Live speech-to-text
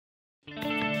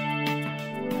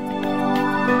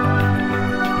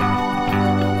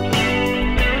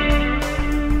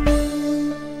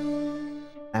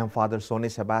Father Soney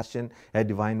Sebastian, a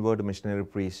Divine Word missionary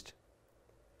priest.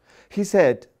 He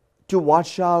said, "To what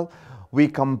shall we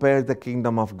compare the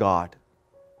kingdom of God?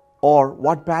 Or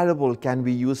what parable can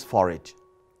we use for it?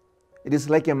 It is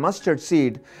like a mustard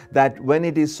seed that when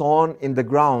it is sown in the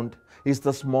ground is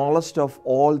the smallest of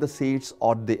all the seeds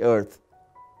on the earth.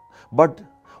 But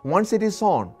once it is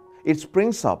sown, it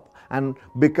springs up and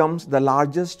becomes the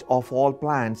largest of all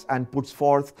plants and puts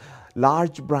forth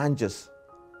large branches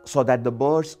so that the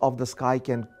birds of the sky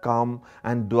can come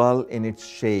and dwell in its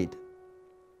shade."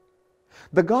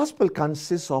 The gospel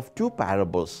consists of two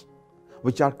parables,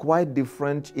 which are quite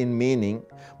different in meaning,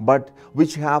 but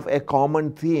which have a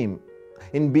common theme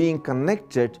in being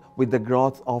connected with the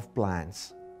growth of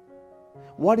plants.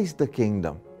 What is the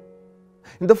kingdom?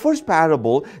 In the first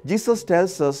parable, Jesus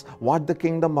tells us what the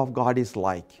kingdom of God is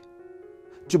like.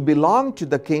 To belong to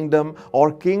the kingdom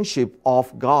or kingship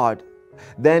of God,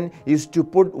 then, is to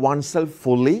put oneself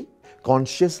fully,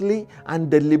 consciously, and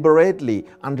deliberately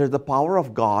under the power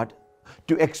of God,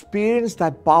 to experience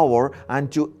that power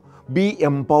and to be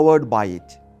empowered by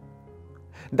it.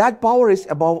 That power is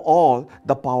above all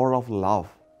the power of love.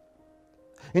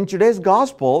 In today's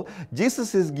gospel,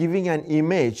 Jesus is giving an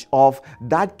image of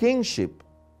that kingship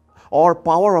or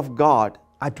power of God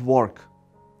at work.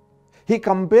 He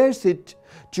compares it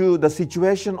to the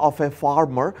situation of a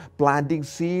farmer planting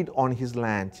seed on his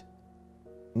land.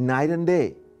 Night and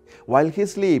day, while he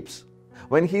sleeps,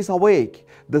 when he is awake,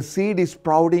 the seed is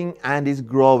sprouting and is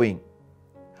growing.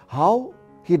 How?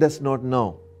 He does not know.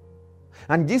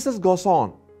 And Jesus goes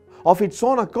on, "Of its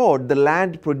own accord, the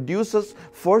land produces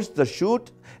first the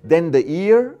shoot, then the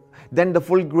ear, then the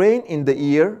full grain in the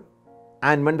ear.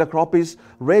 And when the crop is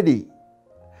ready,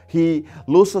 he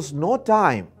loses no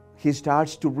time. He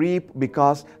starts to reap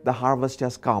because the harvest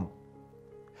has come."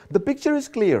 The picture is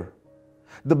clear.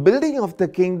 The building of the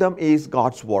kingdom is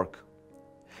God's work.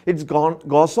 It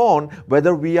goes on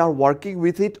whether we are working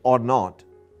with it or not,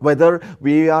 whether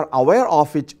we are aware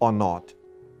of it or not.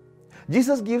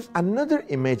 Jesus gives another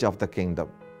image of the kingdom.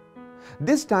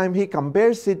 This time he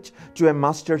compares it to a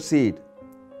mustard seed.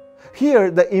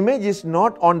 Here the image is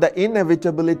not on the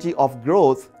inevitability of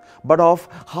growth, but of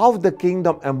how the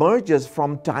kingdom emerges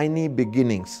from tiny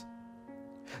beginnings.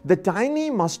 The tiny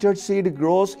mustard seed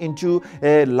grows into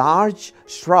a large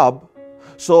shrub,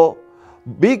 so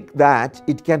big that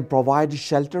it can provide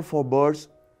shelter for birds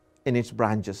in its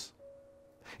branches.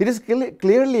 It is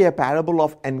clearly a parable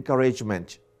of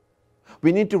encouragement.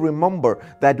 We need to remember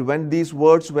that when these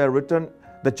words were written,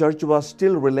 the church was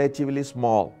still relatively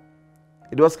small.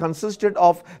 It was consisted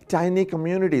of tiny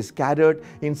communities scattered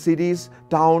in cities,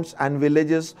 towns, and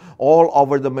villages all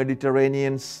over the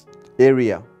Mediterranean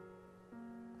area.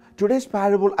 Today's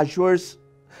parable assures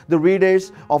the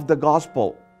readers of the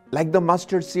gospel, like the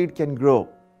mustard seed can grow.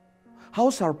 How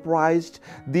surprised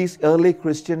these early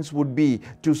Christians would be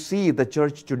to see the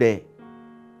church today.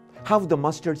 How the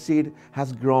mustard seed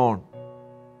has grown.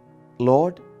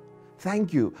 Lord,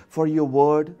 thank you for your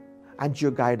word and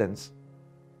your guidance.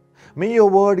 May your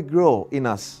word grow in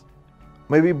us.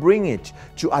 May we bring it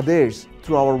to others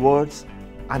through our words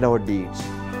and our deeds.